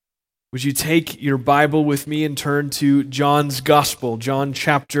Would you take your Bible with me and turn to John's Gospel, John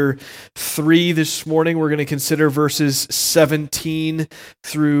chapter 3 this morning. We're going to consider verses 17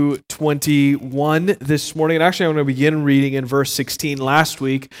 through 21 this morning. And actually, I'm going to begin reading in verse 16. Last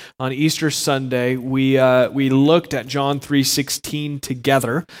week on Easter Sunday, we looked at John 3:16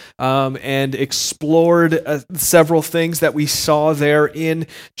 together and explored several things that we saw there in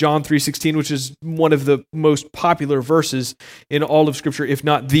John 3:16, which is one of the most popular verses in all of Scripture, if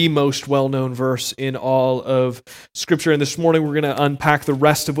not the most well-known verse in all of Scripture. And this morning we're going to unpack the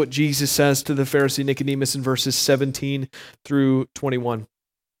rest of what Jesus says to the Pharisee Nicodemus in verses 17 through 21.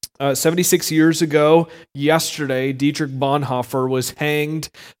 76 years ago, yesterday, Dietrich Bonhoeffer was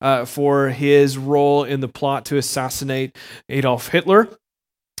hanged for his role in the plot to assassinate Adolf Hitler.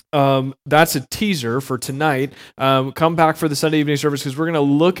 That's a teaser for tonight. Come back for the Sunday evening service because we're going to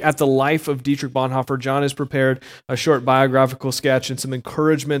look at the life of Dietrich Bonhoeffer. John has prepared a short biographical sketch and some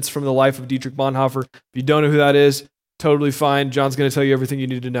encouragements from the life of Dietrich Bonhoeffer. If you don't know who that is, totally fine. John's going to tell you everything you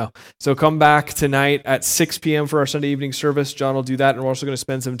need to know. So come back tonight at 6 p.m. for our Sunday evening service. John will do that, and we're also going to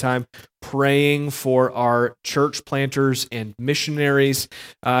spend some time praying for our church planters and missionaries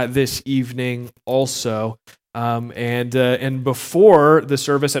this evening also. And before the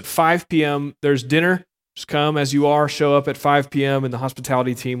service at 5 p.m., there's dinner. Just come as you are, show up at 5 p.m., and the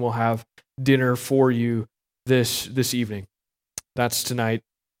hospitality team will have dinner for you this evening. That's tonight,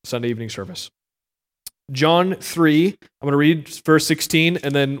 Sunday evening service. John 3, I'm going to read verse 16,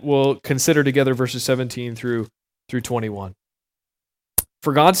 and then we'll consider together verses 17 through 21.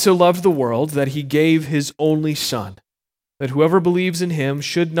 For God so loved the world that he gave his only Son, that whoever believes in him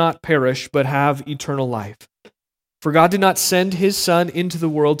should not perish but have eternal life. For God did not send his Son into the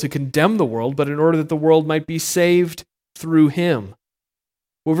world to condemn the world, but in order that the world might be saved through him.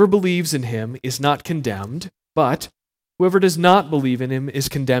 Whoever believes in him is not condemned, but whoever does not believe in him is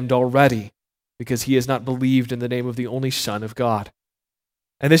condemned already, because he has not believed in the name of the only Son of God.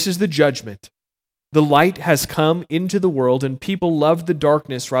 And this is the judgment. The light has come into the world, and people loved the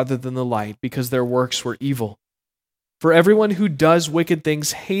darkness rather than the light, because their works were evil. For everyone who does wicked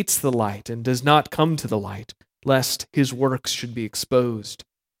things hates the light and does not come to the light, lest his works should be exposed.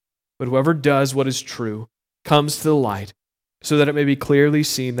 But whoever does what is true comes to the light, so that it may be clearly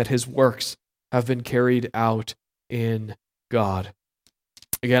seen that his works have been carried out in God.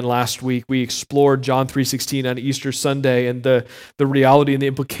 Again, last week we explored John 3:16 on Easter Sunday and the reality and the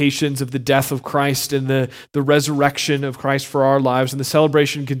implications of the death of Christ and the resurrection of Christ for our lives. And the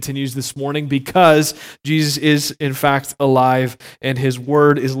celebration continues this morning because Jesus is in fact alive and his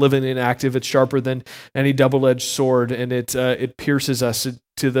word is living and active. It's sharper than any double-edged sword, and it pierces us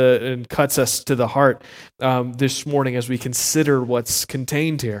and cuts us to the heart this morning as we consider what's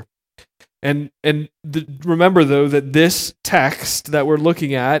contained here. Remember, though, that this text that we're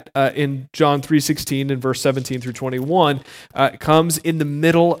looking at in John 3:16 and verse 17 through 21 comes in the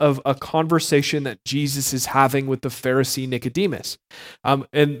middle of a conversation that Jesus is having with the Pharisee Nicodemus.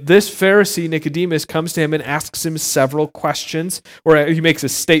 And this Pharisee Nicodemus comes to him and asks him several questions, or he makes a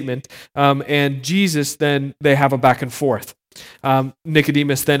statement, and Jesus then, they have a back and forth.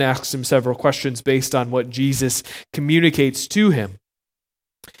 Nicodemus then asks him several questions based on what Jesus communicates to him.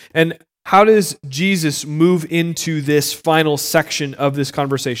 And how does Jesus move into this final section of this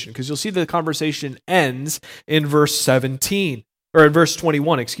conversation? Because you'll see the conversation ends in verse 17, or in verse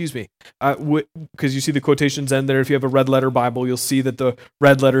 21, excuse me. Because you see the quotations end there. If you have a red letter Bible, you'll see that the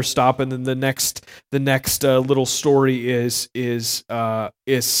red letters stop, and then the next little story is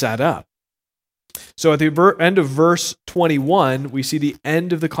set up. So at the end of verse 21, we see the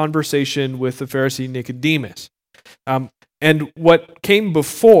end of the conversation with the Pharisee Nicodemus. And what came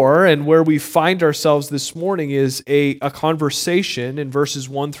before and where we find ourselves this morning is a conversation in verses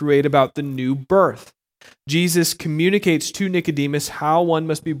 1 through 8 about the new birth. Jesus communicates to Nicodemus how one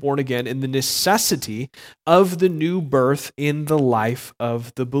must be born again and the necessity of the new birth in the life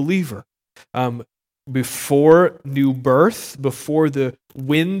of the believer. Before new birth, before the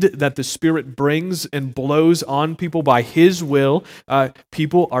wind that the Spirit brings and blows on people by his will,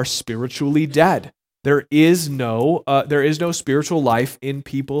 people are spiritually dead. There is no spiritual life in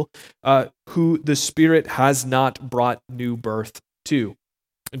people who the Spirit has not brought new birth to.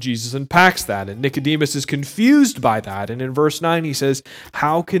 And Jesus unpacks that, and Nicodemus is confused by that. And in verse 9, he says,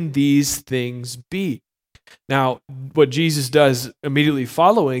 "How can these things be?" Now, what Jesus does immediately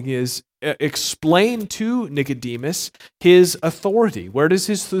following is explain to Nicodemus his authority. Where does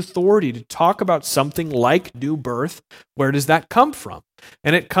his authority to talk about something like new birth, where does that come from?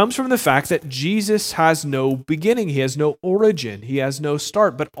 And it comes from the fact that Jesus has no beginning, he has no origin, he has no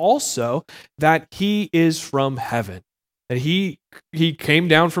start, but also that he is from heaven. that he came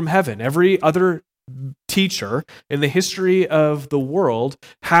down from heaven. Every other teacher in the history of the world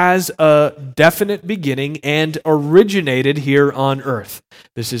has a definite beginning and originated here on earth.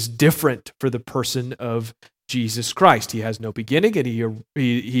 This is different for the person of Jesus Christ. He has no beginning, and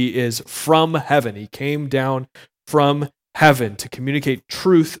he is from heaven. He came down from heaven to communicate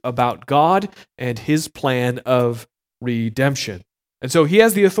truth about God and his plan of redemption. And so he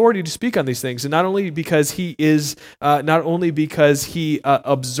has the authority to speak on these things, and not only because he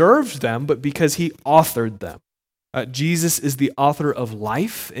observed them, but because he authored them. Jesus is the author of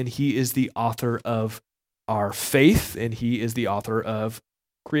life, and he is the author of our faith, and he is the author of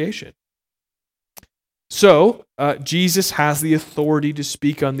creation. So, Jesus has the authority to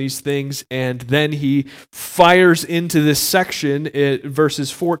speak on these things, and then he fires into this section,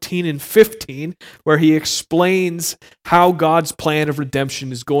 verses 14 and 15, where he explains how God's plan of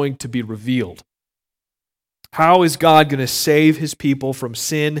redemption is going to be revealed. How is God going to save his people from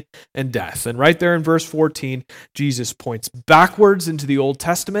sin and death? And right there in verse 14, Jesus points backwards into the Old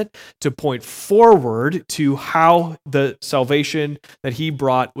Testament to point forward to how the salvation that he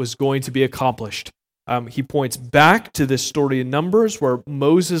brought was going to be accomplished. He points back to this story in Numbers where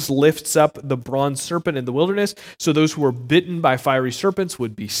Moses lifts up the bronze serpent in the wilderness so those who were bitten by fiery serpents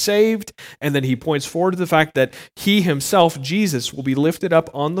would be saved. And then he points forward to the fact that he himself, Jesus, will be lifted up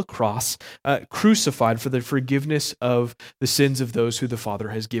on the cross, crucified for the forgiveness of the sins of those who the Father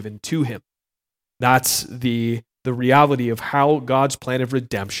has given to him. That's the reality of how God's plan of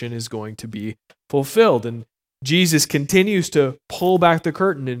redemption is going to be fulfilled. And Jesus continues to pull back the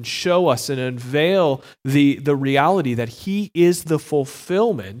curtain and show us and unveil the reality that he is the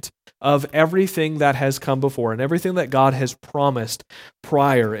fulfillment of everything that has come before, and everything that God has promised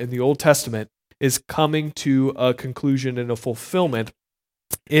prior in the Old Testament is coming to a conclusion and a fulfillment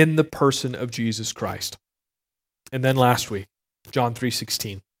in the person of Jesus Christ. And then last week, John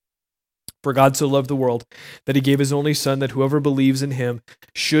 3:16. For God so loved the world that he gave his only Son, that whoever believes in him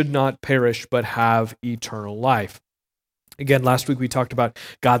should not perish but have eternal life. Again, last week we talked about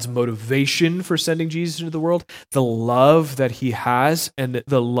God's motivation for sending Jesus into the world, the love that he has, and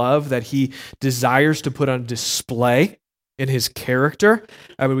the love that he desires to put on display in his character.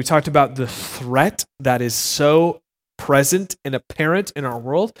 We talked about the threat that is so present and apparent in our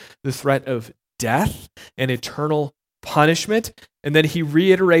world, the threat of death and eternal punishment. And then he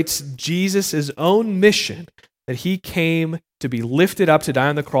reiterates Jesus' own mission, that he came to be lifted up to die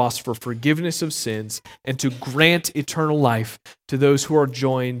on the cross for forgiveness of sins and to grant eternal life to those who are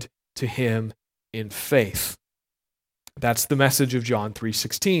joined to him in faith. That's the message of John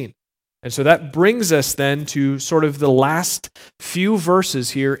 3:16. And so that brings us then to sort of the last few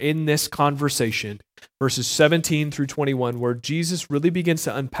verses here in this conversation, verses 17 through 21, where Jesus really begins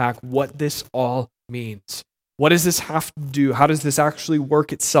to unpack what this all means. What does this have to do? How does this actually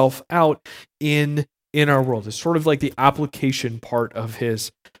work itself out in our world? It's sort of like the application part of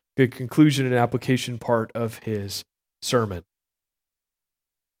his, the conclusion and application part of his sermon.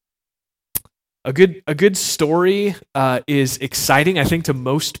 A good story is exciting, I think, to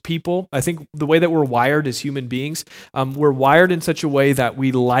most people. I think the way that we're wired as human beings, we're wired in such a way that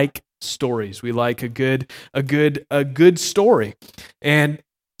we like stories. We like a good story, and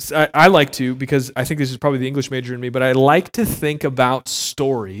I like to, because I think this is probably the English major in me, but I like to think about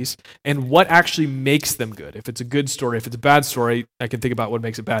stories and what actually makes them good. If it's a good story, if it's a bad story, I can think about what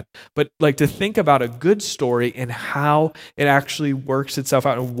makes it bad. But like to think about a good story and how it actually works itself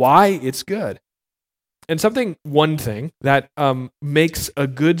out and why it's good. And one thing that makes a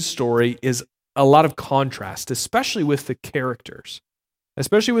good story is a lot of contrast, especially with the characters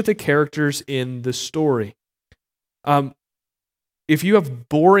in the story. If you have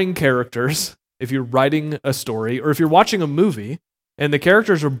boring characters, if you're writing a story, or if you're watching a movie and the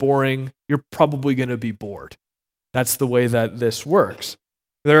characters are boring, you're probably going to be bored. That's the way that this works.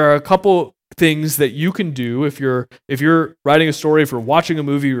 There are a couple things that you can do if you're writing a story, if you're watching a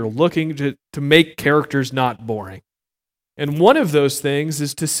movie, you're looking to make characters not boring. And one of those things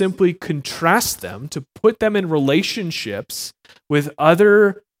is to simply contrast them, to put them in relationships with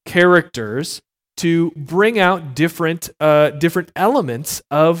other characters to bring out different elements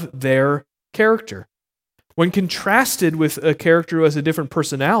of their character. When contrasted with a character who has a different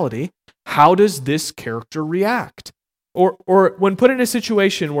personality, how does this character react? Or when put in a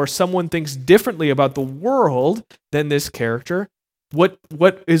situation where someone thinks differently about the world than this character, what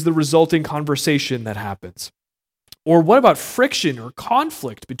is the resulting conversation that happens? Or what about friction or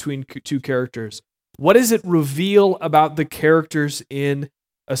conflict between two characters? What does it reveal about the characters in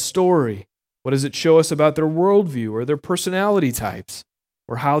a story? What does it show us about their worldview or their personality types,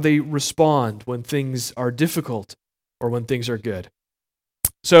 or how they respond when things are difficult? or when things are good.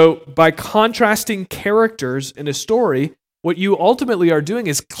 So by contrasting characters in a story, what you ultimately are doing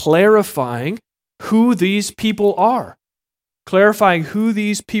is clarifying who these people are. Clarifying who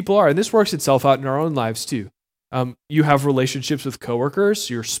these people are. And this works itself out in our own lives too. You have relationships with coworkers,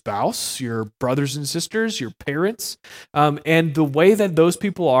 your spouse, your brothers and sisters, your parents, and the way that those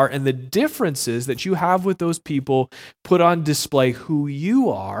people are and the differences that you have with those people put on display who you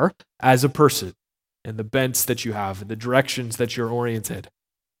are as a person and the bents that you have and the directions that you're oriented.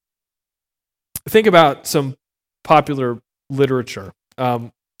 Think about some popular literature.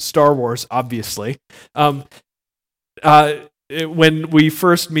 Star Wars, obviously. When we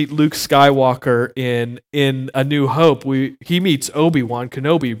first meet Luke Skywalker in A New Hope, he meets Obi-Wan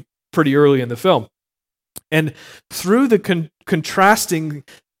Kenobi pretty early in the film. And through the contrasting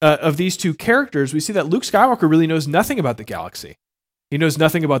of these two characters, we see that Luke Skywalker really knows nothing about the galaxy. He knows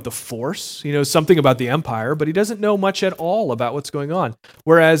nothing about the Force. He knows something about the Empire, but he doesn't know much at all about what's going on.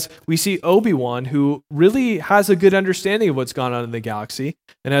 Whereas we see Obi-Wan, who really has a good understanding of what's gone on in the galaxy.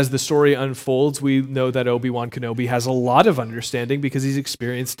 And as the story unfolds, we know that Obi-Wan Kenobi has a lot of understanding because he's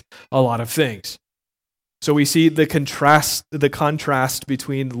experienced a lot of things. So we see the contrast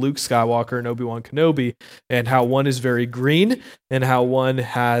between Luke Skywalker and Obi-Wan Kenobi, and how one is very green and how one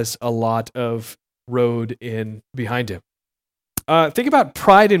has a lot of road in behind him. Think about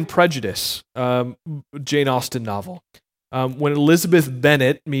Pride and Prejudice, Jane Austen novel. When Elizabeth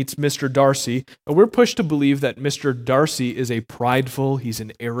Bennet meets Mr. Darcy, we're pushed to believe that Mr. Darcy is a prideful, he's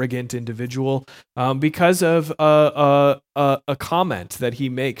an arrogant individual because of a comment that he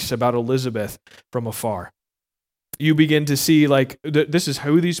makes about Elizabeth from afar. You begin to see this is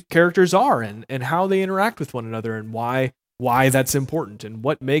who these characters are and how they interact with one another and why that's important. And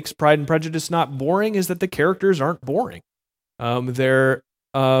what makes Pride and Prejudice not boring is that the characters aren't boring. They're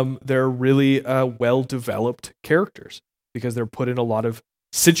really well-developed characters because they're put in a lot of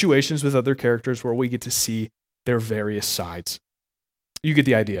situations with other characters where we get to see their various sides. You get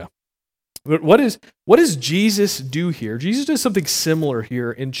the idea. But what does Jesus do here? Jesus does something similar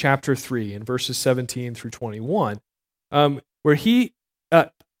here in chapter 3 in verses 17 through 21, where he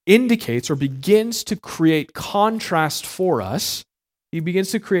indicates or begins to create contrast for us. He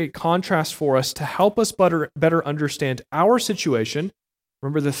begins to create contrast for us to help us better understand our situation.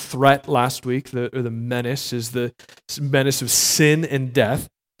 Remember the threat last week, the menace is the menace of sin and death.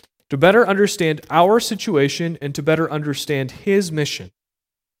 To better understand our situation and to better understand his mission.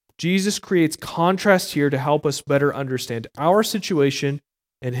 Jesus creates contrast here to help us better understand our situation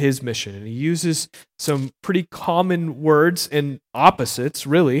and his mission. And he uses some pretty common words and opposites,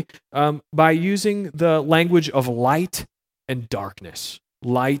 really, by using the language of light and darkness.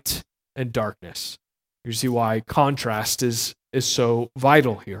 Light and darkness. You see why contrast is so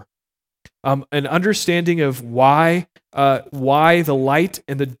vital here. An understanding of why the light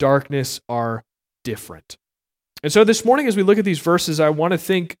and the darkness are different. And so this morning, as we look at these verses, I want to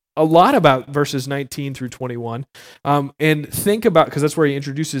think a lot about verses 19 through 21, and think about, because that's where he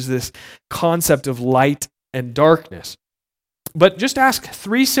introduces this concept of light and darkness. But just ask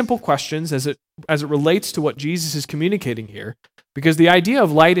 3 simple questions as it relates to what Jesus is communicating here, because the idea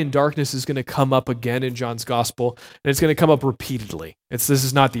of light and darkness is going to come up again in John's gospel, and it's going to come up repeatedly. This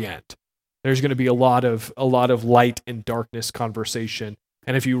is not the end. There's going to be a lot of light and darkness conversation.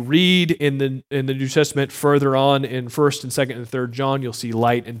 And if you read in the New Testament further on in 1st and 2nd and 3rd John, you'll see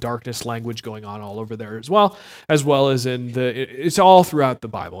light and darkness language going on all over there as well as in it's all throughout the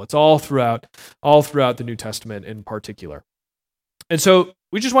Bible. It's all throughout the New Testament in particular. And so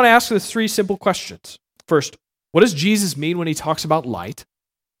we just want to ask the 3 simple questions. First, what does Jesus mean when he talks about light?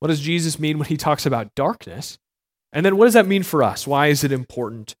 What does Jesus mean when he talks about darkness? And then what does that mean for us? Why is it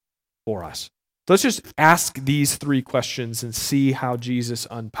important for us? So let's just ask these 3 questions and see how Jesus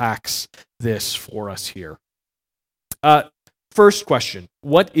unpacks this for us here. First question,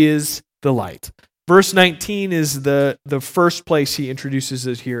 what is the light? Verse 19 is the first place he introduces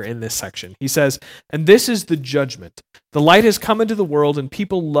it here in this section. He says, "And this is the judgment. The light has come into the world, and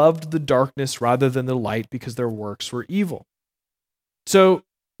people loved the darkness rather than the light because their works were evil." So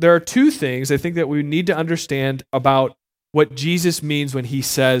there are 2 things I think that we need to understand about what Jesus means when he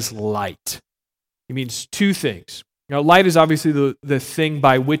says light. He means 2 things. Now, light is obviously the thing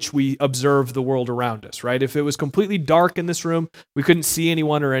by which we observe the world around us, right? If it was completely dark in this room, we couldn't see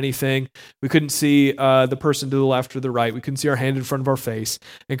anyone or anything. We couldn't see the person to the left or the right. We couldn't see our hand in front of our face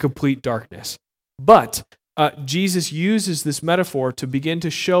in complete darkness. But Jesus uses this metaphor to begin to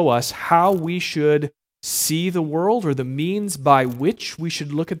show us how we should see the world, or the means by which we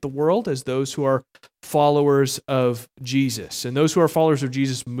should look at the world as those who are followers of Jesus. And those who are followers of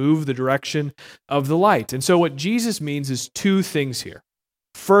Jesus move the direction of the light. And so what Jesus means is two things here.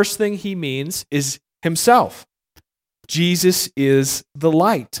 First thing he means is himself. Jesus is the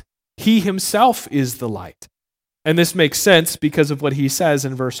light. He himself is the light. And this makes sense because of what he says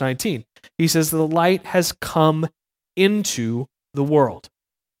in verse 19. He says, the light has come into the world.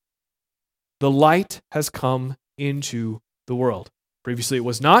 The light has come into the world. Previously it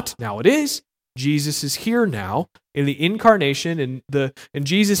was not, now it is. Jesus is here now in the incarnation and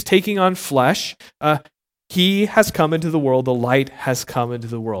Jesus taking on flesh. He has come into the world. The light has come into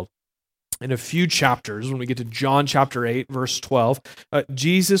the world. In a few chapters, when we get to John chapter 8, verse 12,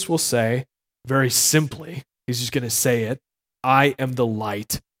 Jesus will say very simply, he's just going to say it, I am the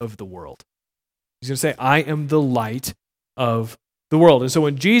light of the world. He's going to say, I am the light of the world. And so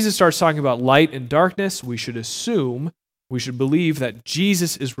when Jesus starts talking about light and darkness, we should believe that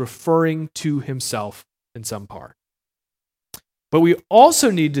Jesus is referring to himself in some part. But we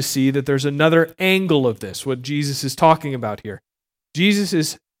also need to see that there's another angle of this, what Jesus is talking about here. Jesus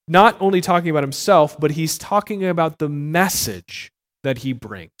is not only talking about himself, but he's talking about the message that he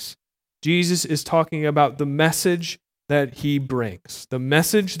brings. Jesus is talking about the message that he brings. The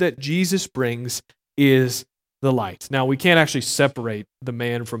message that Jesus brings is the light. Now, we can't actually separate the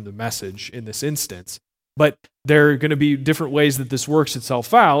man from the message in this instance, but there are going to be different ways that this works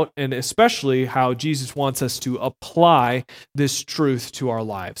itself out, and especially how Jesus wants us to apply this truth to our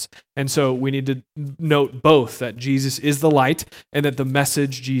lives. And so we need to note both that Jesus is the light and that the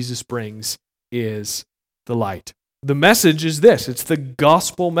message Jesus brings is the light. The message is this. It's the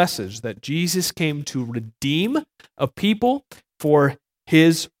gospel message that Jesus came to redeem a people for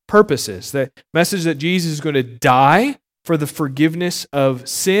his purposes. The message that Jesus is going to die for the forgiveness of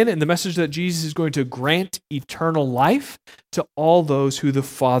sin, and the message that Jesus is going to grant eternal life to all those who the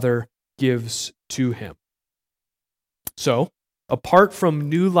Father gives to him. So, apart from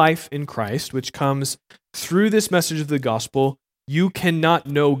new life in Christ, which comes through this message of the gospel, you cannot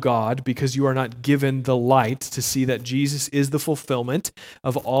know God because you are not given the light to see that Jesus is the fulfillment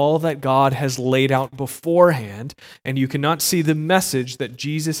of all that God has laid out beforehand, and you cannot see the message that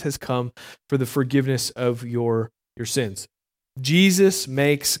Jesus has come for the forgiveness of your sins. Jesus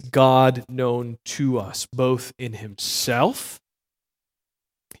makes God known to us, both in himself,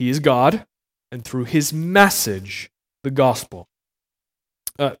 he is God, and through his message, the gospel.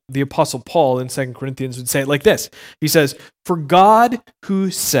 The Apostle Paul in 2 Corinthians would say it like this. He says, "For God who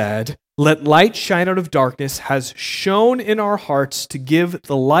said, 'Let light shine out of darkness,' has shone in our hearts to give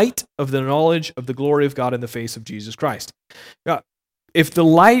the light of the knowledge of the glory of God in the face of Jesus Christ." Now, if the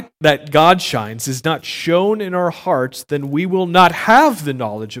light that God shines is not shown in our hearts, then we will not have the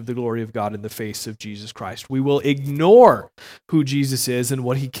knowledge of the glory of God in the face of Jesus Christ. We will ignore who Jesus is and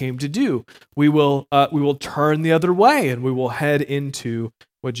what he came to do. We will turn the other way, and we will head into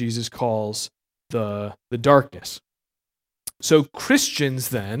what Jesus calls the darkness. So Christians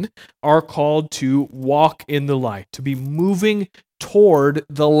then are called to walk in the light, to be moving toward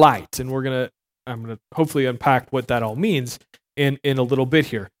the light. And I'm gonna hopefully unpack what that all means in a little bit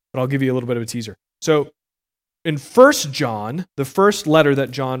here, but I'll give you a little bit of a teaser. So in 1 John, the first letter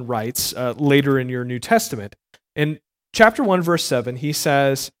that John writes later in your New Testament, in chapter 1, verse 7, he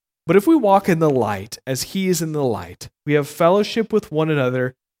says, "But if we walk in the light as he is in the light, we have fellowship with one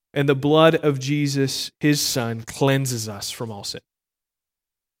another, and the blood of Jesus, his son, cleanses us from all sin."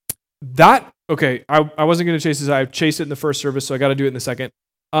 I wasn't going to chase this. I chased it in the first service, so I got to do it in the second.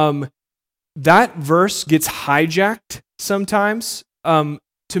 That verse gets hijacked sometimes to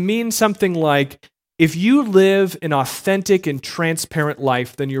mean something like, if you live an authentic and transparent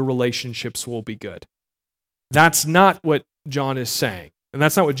life, then your relationships will be good. That's not what John is saying, and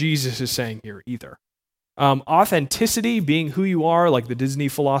that's not what Jesus is saying here either. Authenticity, being who you are, like the Disney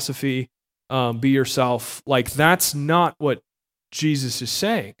philosophy, be yourself, like that's not what Jesus is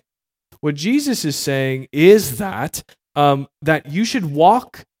saying. What Jesus is saying is that you should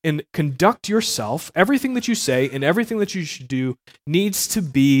walk and conduct yourself, everything that you say and everything that you should do needs to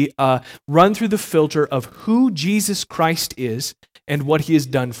be run through the filter of who Jesus Christ is and what he has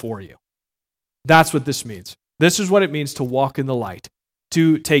done for you. That's what this means. This is what it means to walk in the light.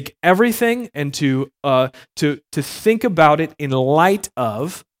 To take everything and to think about it in light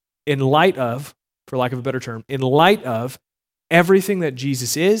of, for lack of a better term, in light of everything that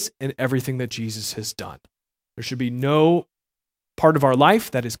Jesus is and everything that Jesus has done. There should be no part of our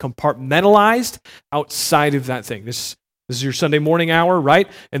life that is compartmentalized outside of that thing. This This is your Sunday morning hour, right?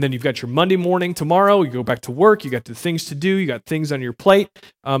 And then you've got your Monday morning tomorrow. You go back to work. You got the things to do. You got things on your plate.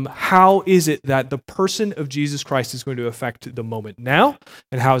 How is it that the person of Jesus Christ is going to affect the moment now?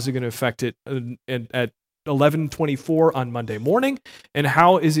 And how is it going to affect it at 11:24 on Monday morning? And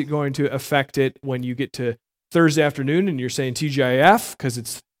how is it going to affect it when you get to Thursday afternoon and you're saying TGIF because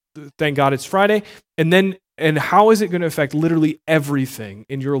it's, thank God it's Friday? And how is it going to affect literally everything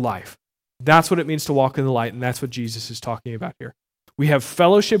in your life? That's what it means to walk in the light, and that's what Jesus is talking about here. We have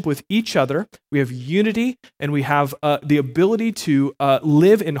fellowship with each other, we have unity, and we have the ability to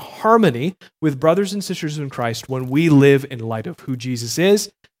live in harmony with brothers and sisters in Christ when we live in light of who Jesus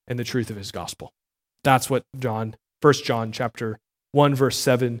is and the truth of his gospel. That's what 1 John chapter 1, verse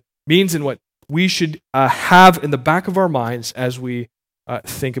 7 means, and what we should have in the back of our minds as we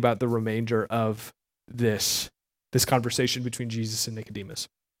think about the remainder of this conversation between Jesus and Nicodemus.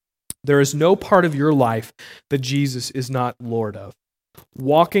 There is no part of your life that Jesus is not Lord of.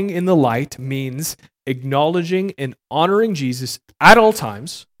 Walking in the light means acknowledging and honoring Jesus at all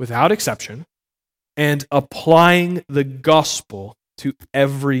times, without exception, and applying the gospel to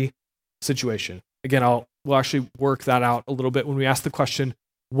every situation. Again, we'll actually work that out a little bit when we ask the question,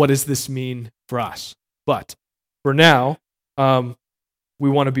 what does this mean for us? But for now, we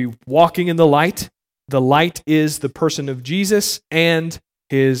want to be walking in the light. The light is the person of Jesus and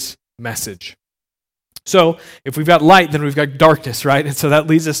his message. So if we've got light, then we've got darkness, right? And so that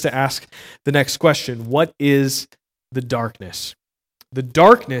leads us to ask the next question. What is the darkness? The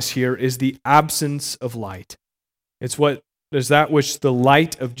darkness here is the absence of light. It's that which the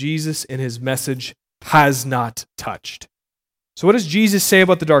light of Jesus and his message has not touched. So what does Jesus say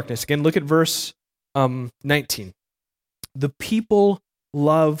about the darkness? Again, look at verse 19. The people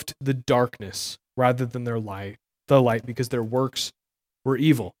loved the darkness rather than the light because their works were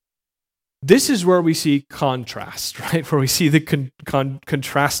evil. This is where we see contrast, right? Where we see the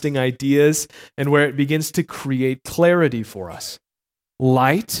contrasting ideas and where it begins to create clarity for us.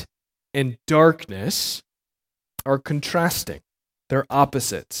 Light and darkness are contrasting. They're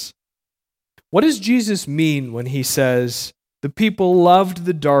opposites. What does Jesus mean when he says, the people loved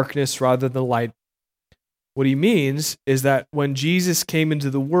the darkness rather than the light? What he means is that when Jesus came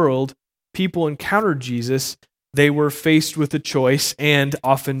into the world, people encountered Jesus, they were faced with a choice and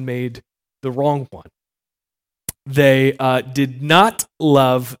often made the wrong one. They did not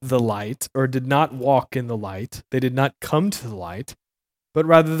love the light or did not walk in the light. They did not come to the light, but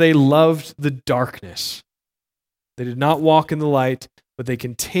rather they loved the darkness. They did not walk in the light, but they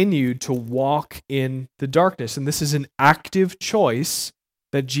continued to walk in the darkness. And this is an active choice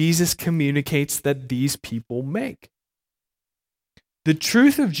that Jesus communicates that these people make. The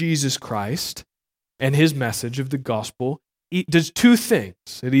truth of Jesus Christ and his message of the gospel does two things.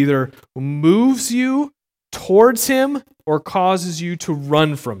 It either moves you towards him or causes you to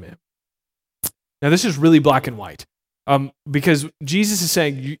run from him. Now, this is really black and white because Jesus is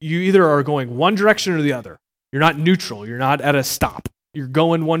saying you either are going one direction or the other. You're not neutral. You're not at a stop. You're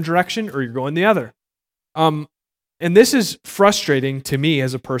going one direction or you're going the other. And this is frustrating to me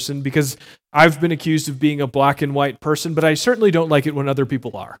as a person because I've been accused of being a black and white person, but I certainly don't like it when other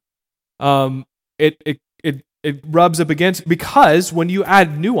people are. It rubs up against, because when you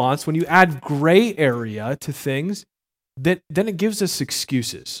add nuance, when you add gray area to things, then it gives us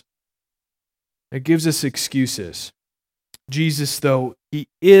excuses. It gives us excuses. Jesus, though, he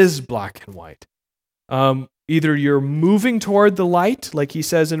is black and white. Either you're moving toward the light, like he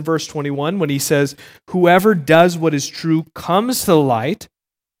says in verse 21, when he says, whoever does what is true comes to the light.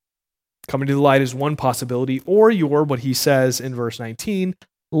 Coming to the light is one possibility, or you're, what he says in verse 19,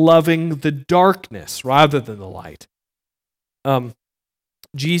 loving the darkness rather than the light.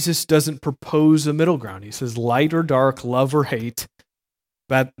 Jesus doesn't propose a middle ground. He says light or dark, love or hate.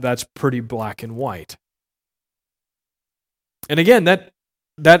 That's pretty black and white. And again, that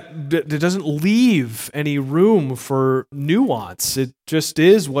doesn't leave any room for nuance. It just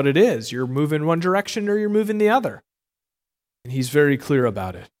is what it is. You're moving one direction or you're moving the other. And he's very clear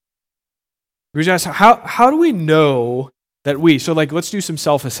about it. We just ask, how do we know that let's do some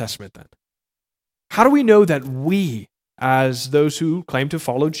self-assessment then. How do we know that we, as those who claim to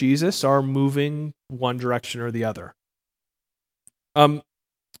follow Jesus, are moving one direction or the other?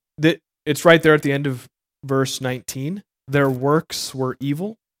 It's right there at the end of verse 19. Their works were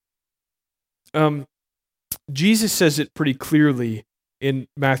evil. Jesus says it pretty clearly in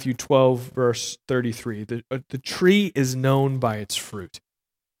Matthew 12, verse 33. The tree is known by its fruit.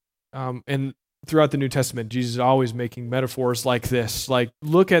 And throughout the New Testament, Jesus is always making metaphors like this. Like,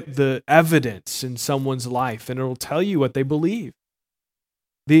 look at the evidence in someone's life, and it'll tell you what they believe.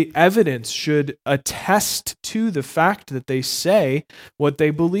 The evidence should attest to the fact that they say what they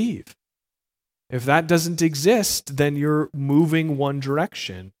believe. If that doesn't exist, then you're moving one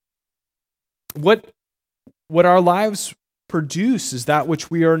direction. What our lives produce is that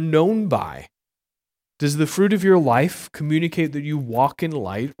which we are known by. Does the fruit of your life communicate that you walk in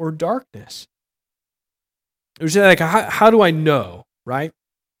light or darkness? It was like, how do I know, right?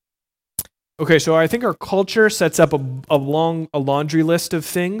 Okay, so I think our culture sets up a laundry list of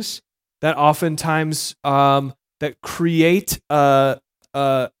things that oftentimes that create a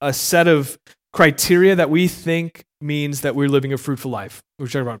set of criteria that we think means that we're living a fruitful life. We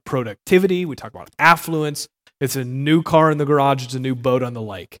talk about productivity, we talk about affluence. It's a new car in the garage, it's a new boat on the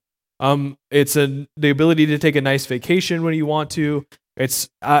lake. It's the ability to take a nice vacation when you want to. It's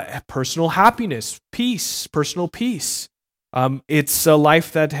personal happiness, peace, personal peace. It's a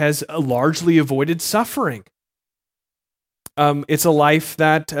life that has largely avoided suffering. It's a life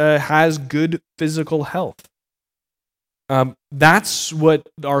that has good physical health. That's what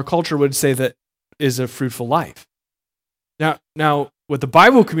our culture would say that is a fruitful life. Now, what the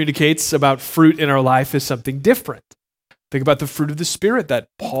Bible communicates about fruit in our life is something different. Think about the fruit of the Spirit that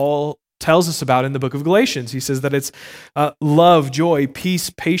Paul tells us about in the book of Galatians. He says that it's love, joy, peace,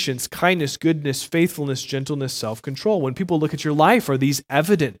 patience, kindness, goodness, faithfulness, gentleness, self-control. When people look at your life, are these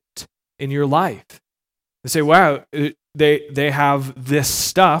evident in your life? They say, wow, they have this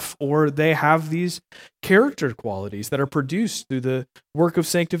stuff, or they have these character qualities that are produced through the work of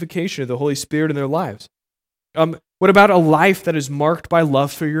sanctification of the Holy Spirit in their lives. What about a life that is marked by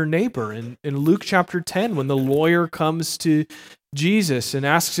love for your neighbor? In Luke chapter 10, when the lawyer comes to Jesus and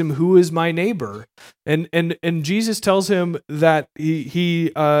asks him, "Who is my neighbor?" and Jesus tells him that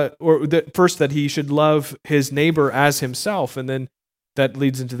first that he should love his neighbor as himself, and then that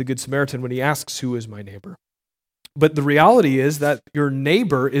leads into the Good Samaritan when he asks, "Who is my neighbor?" But the reality is that your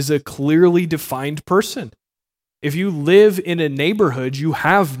neighbor is a clearly defined person. If you live in a neighborhood, you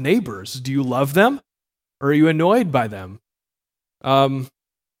have neighbors. Do you love them? Or are you annoyed by them?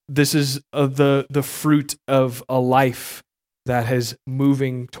 This is the fruit of a life that is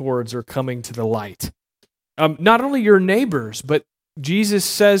moving towards or coming to the light. Not only your neighbors, but Jesus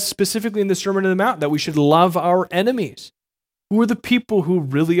says specifically in the Sermon on the Mount that we should love our enemies. Who are the people who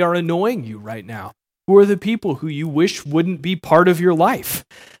really are annoying you right now? Who are the people who you wish wouldn't be part of your life?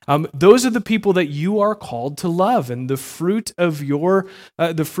 Those are the people that you are called to love, and the fruit of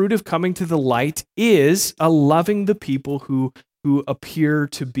the fruit of coming to the light is loving the people who appear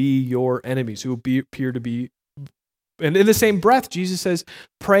to be your enemies, who appear to be. And in the same breath, Jesus says,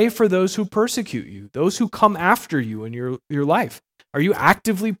 "Pray for those who persecute you, those who come after you in your life." Are you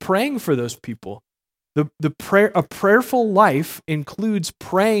actively praying for those people? A prayerful life includes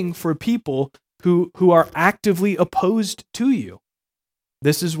praying for people who are actively opposed to you.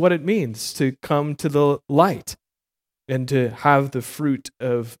 This is what it means to come to the light and to have the fruit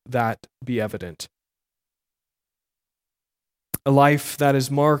of that be evident. A life that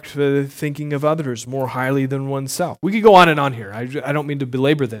is marked with thinking of others more highly than oneself. We could go on and on here. I don't mean to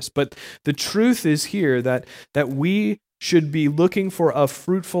belabor this, but the truth is here that we should be looking for a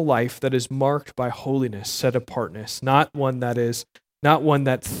fruitful life that is marked by holiness, set apartness, not one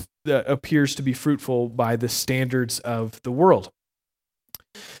that appears to be fruitful by the standards of the world.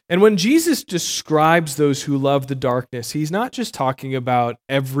 And when Jesus describes those who love the darkness, he's not just talking about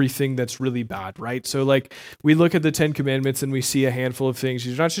everything that's really bad, right? So like we look at the 10 Commandments and we see a handful of things.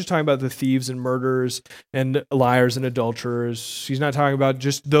 He's not just talking about the thieves and murderers and liars and adulterers. He's not talking about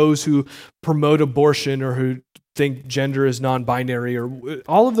just those who promote abortion or who think gender is non-binary, or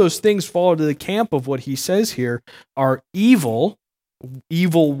all of those things fall into the camp of what he says here are evil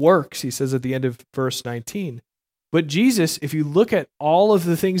works, he says at the end of verse 19. But Jesus, if you look at all of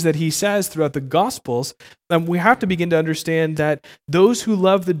the things that he says throughout the Gospels, we have to begin to understand that those who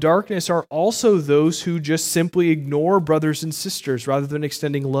love the darkness are also those who just simply ignore brothers and sisters rather than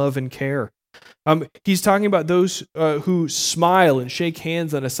extending love and care. He's talking about those who smile and shake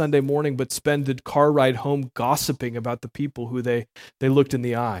hands on a Sunday morning but spend the car ride home gossiping about the people who they looked in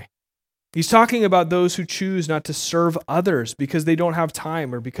the eye. He's talking about those who choose not to serve others because they don't have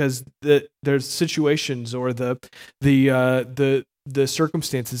time or because their situations or the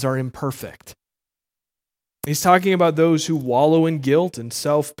circumstances are imperfect. He's talking about those who wallow in guilt and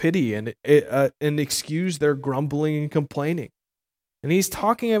self-pity and excuse their grumbling and complaining. And he's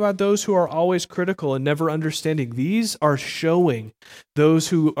talking about those who are always critical and never understanding. These are showing those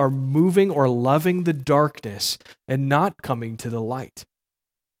who are moving or loving the darkness and not coming to the light.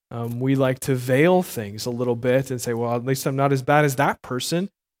 We like to veil things a little bit and say, well, at least I'm not as bad as that person.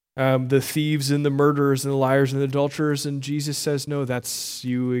 the thieves and the murderers and the liars and the adulterers, and Jesus says, no,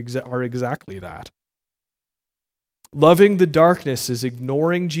 you are exactly that. Loving the darkness is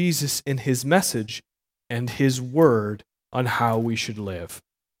ignoring Jesus in his message and his word on how we should live.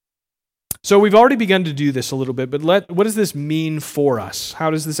 So we've already begun to do this a little bit, but what does this mean for us?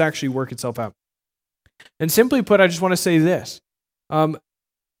 How does this actually work itself out? And simply put, I just want to say this.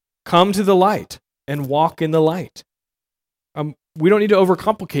 Come to the light and walk in the light. We don't need to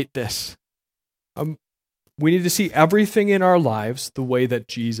overcomplicate this. We need to see everything in our lives the way that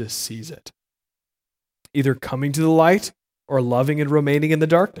Jesus sees it. Either coming to the light or loving and remaining in the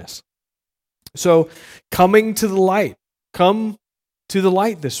darkness. So coming to the light. Come to the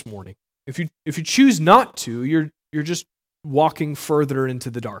light this morning. If you choose not to, you're just walking further into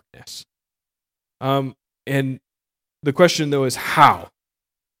the darkness. And the question though is how?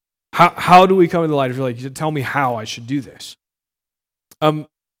 How do we come to the light? If you're like, tell me how I should do this.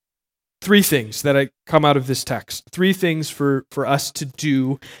 Three things that I come out of this text. Three things for us to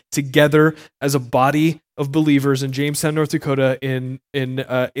do together as a body of believers in Jamestown, North Dakota in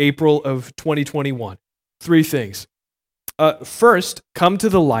April of 2021. Three things. First, come to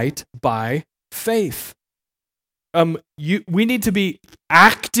the light by faith. We need to be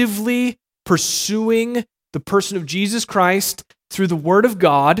actively pursuing the person of Jesus Christ through the Word of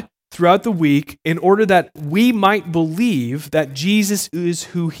God throughout the week in order that we might believe that Jesus is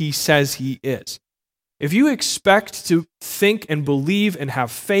who he says he is. If you expect to think and believe and have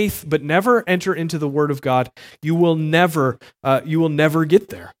faith but never enter into the Word of God, you will never get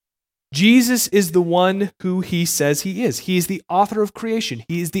there. Jesus is the one who he says he is. He is the author of creation.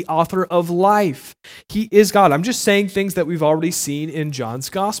 He is the author of life. He is God. I'm just saying things that we've already seen in John's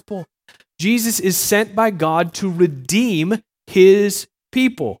gospel. Jesus is sent by God to redeem his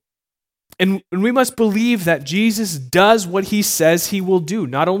people. And we must believe that Jesus does what he says he will do.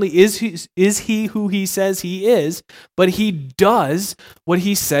 Not only is he who he says he is, but he does what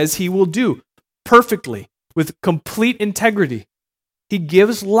he says he will do perfectly, with complete integrity. He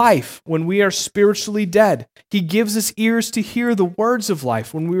gives life when we are spiritually dead. He gives us ears to hear the words of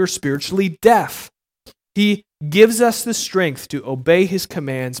life when we are spiritually deaf. He gives us the strength to obey his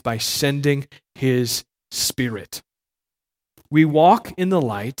commands by sending his Spirit. We walk in the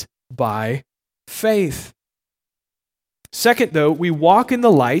light by faith. Second, though, we walk in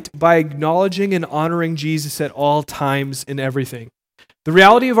the light by acknowledging and honoring Jesus at all times in everything. The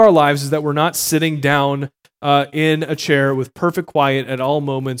reality of our lives is that we're not sitting down in a chair with perfect quiet at all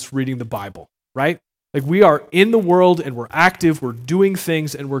moments reading the Bible, right? Like we are in the world and we're active, we're doing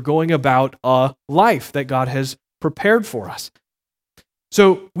things, and we're going about a life that God has prepared for us.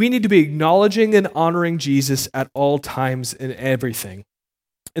 So we need to be acknowledging and honoring Jesus at all times in everything.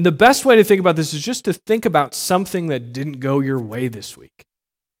 And the best way to think about this is just to think about something that didn't go your way this week.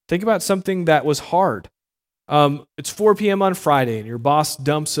 Think about something that was hard. It's 4 p.m. on Friday and your boss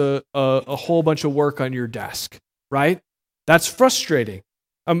dumps a whole bunch of work on your desk, right? That's frustrating.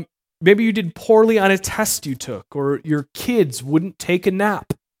 Maybe you did poorly on a test you took, or your kids wouldn't take a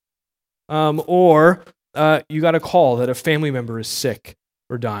nap, or you got a call that a family member is sick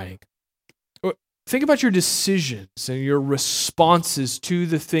or dying. Think about your decisions and your responses to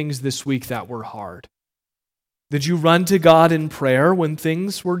the things this week that were hard. Did you run to God in prayer when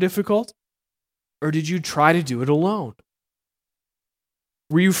things were difficult? Or did you try to do it alone?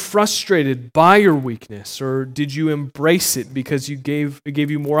 Were you frustrated by your weakness, or did you embrace it because it gave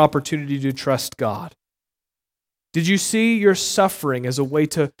you more opportunity to trust God? Did you see your suffering as a way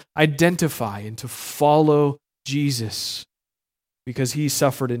to identify and to follow Jesus because he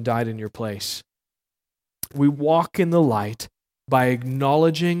suffered and died in your place? We walk in the light by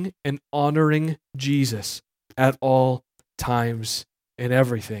acknowledging and honoring Jesus at all times and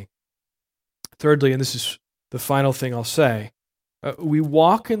everything. Thirdly, and this is the final thing I'll say, we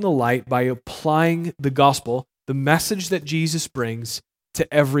walk in the light by applying the gospel, the message that Jesus brings,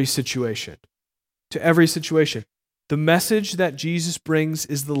 to every situation. To every situation. The message that Jesus brings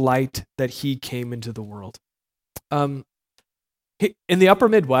is the light that he came into the world. In the upper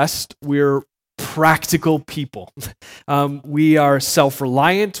Midwest, we're practical people. We are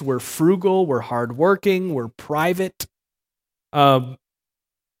self-reliant, we're frugal, we're hardworking, we're private.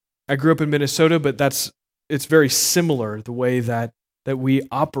 I grew up in Minnesota, but it's very similar, the way that we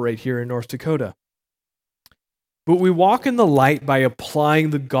operate here in North Dakota. But we walk in the light by applying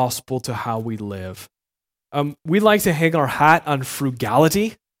the gospel to how we live. We like to hang our hat on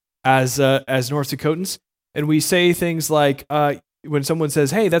frugality as North Dakotans, and we say things like, when someone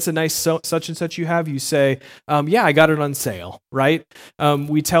says, "Hey, that's a nice such and such you have," you say, "Yeah, I got it on sale," right?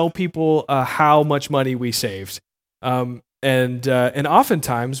 We tell people how much money we saved. And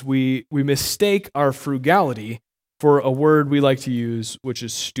oftentimes we mistake our frugality for a word we like to use, which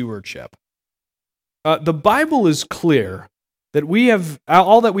is stewardship. The Bible is clear that we have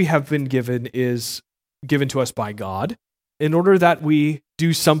all that we have been given is given to us by God in order that we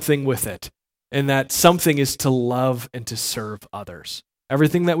do something with it, and that something is to love and to serve others.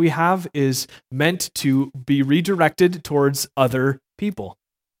 Everything that we have is meant to be redirected towards other people.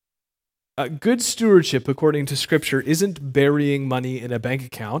 Good stewardship, according to Scripture, isn't burying money in a bank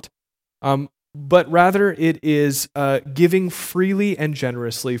account, but rather it is giving freely and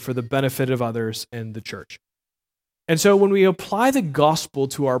generously for the benefit of others and the church. And so when we apply the gospel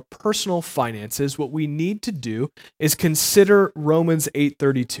to our personal finances, what we need to do is consider Romans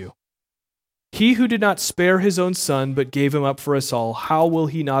 8:32. He who did not spare his own son, but gave him up for us all, how will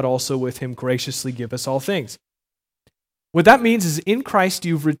he not also with him graciously give us all things? What that means is in Christ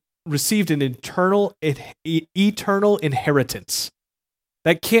you've received an eternal inheritance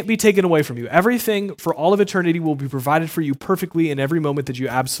that can't be taken away from you. Everything for all of eternity will be provided for you perfectly in every moment that you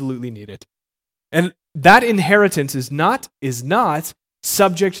absolutely need it. And that inheritance is not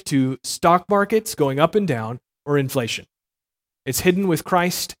subject to stock markets going up and down or inflation. It's hidden with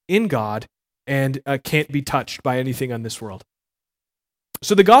Christ in God and can't be touched by anything on this world.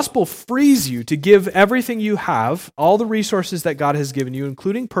 So the gospel frees you to give everything you have, all the resources that God has given you,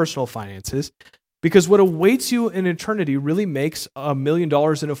 including personal finances, because what awaits you in eternity really makes $1 million in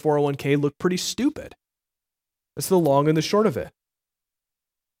a 401k look pretty stupid. That's the long and the short of it.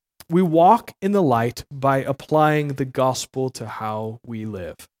 We walk in the light by applying the gospel to how we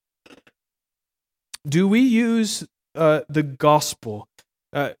live. Do we use the gospel,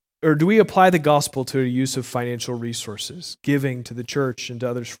 or do we apply the gospel to the use of financial resources, giving to the church and to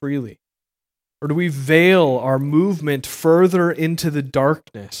others freely? Or do we veil our movement further into the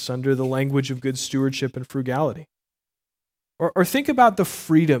darkness under the language of good stewardship and frugality? Or think about the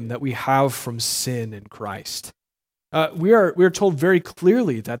freedom that we have from sin in Christ. We are told very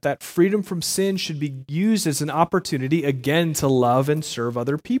clearly that freedom from sin should be used as an opportunity again to love and serve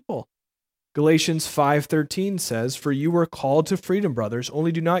other people. Galatians 5:13 says, "For you were called to freedom, brothers,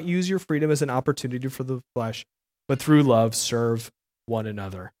 only do not use your freedom as an opportunity for the flesh, but through love serve one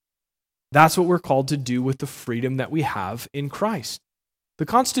another." That's what we're called to do with the freedom that we have in Christ. The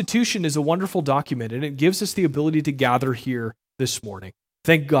Constitution is a wonderful document, and it gives us the ability to gather here this morning.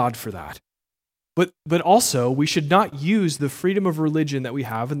 Thank God for that. But also, we should not use the freedom of religion that we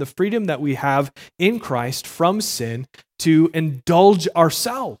have and the freedom that we have in Christ from sin to indulge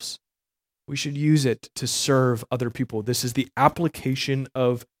ourselves. We should use it to serve other people. This is the application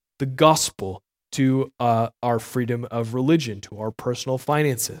of the gospel to our freedom of religion, to our personal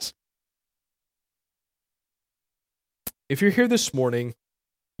finances. If you're here this morning,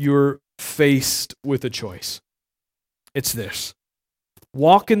 you're faced with a choice. It's this: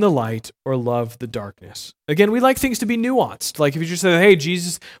 walk in the light or love the darkness. Again, we like things to be nuanced. Like if you just say, hey,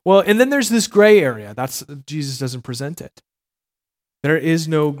 Jesus, well, and then there's this gray area. Jesus doesn't present it. There is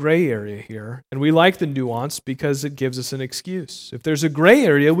no gray area here. And we like the nuance because it gives us an excuse. If there's a gray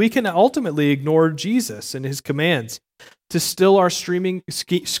area, we can ultimately ignore Jesus and his commands to still our screaming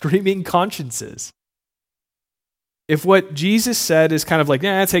consciences. If what Jesus said is kind of like,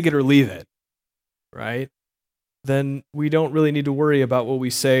 take it or leave it, right? Then we don't really need to worry about what we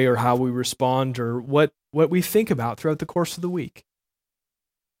say or how we respond or what we think about throughout the course of the week.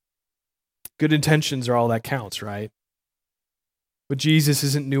 Good intentions are all that counts, right? But Jesus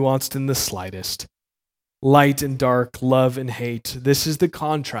isn't nuanced in the slightest. Light and dark, love and hate. This is the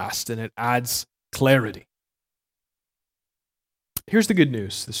contrast, and it adds clarity. Here's the good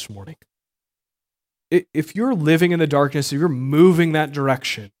news this morning. If you're living in the darkness, if you're moving that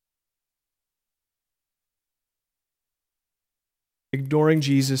direction, ignoring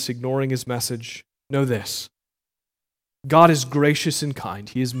Jesus, ignoring his message, know this: God is gracious and kind.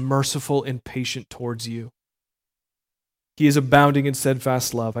 He is merciful and patient towards you. He is abounding in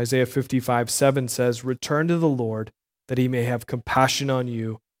steadfast love. Isaiah 55:7 says, "Return to the Lord, that he may have compassion on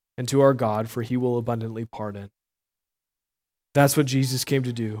you, and to our God, for he will abundantly pardon." That's what Jesus came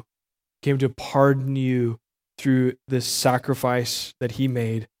to do. He came to pardon you through this sacrifice that he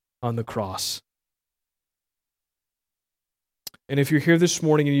made on the cross. And if you're here this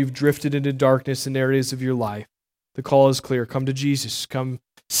morning and you've drifted into darkness in areas of your life, the call is clear. Come to Jesus. Come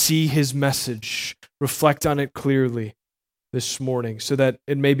see his message. Reflect on it clearly this morning so that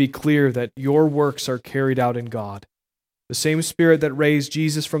it may be clear that your works are carried out in God. The same Spirit that raised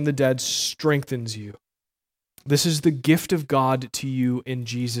Jesus from the dead strengthens you. This is the gift of God to you in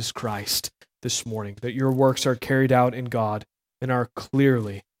Jesus Christ this morning, that your works are carried out in God and are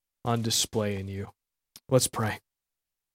clearly on display in you. Let's pray.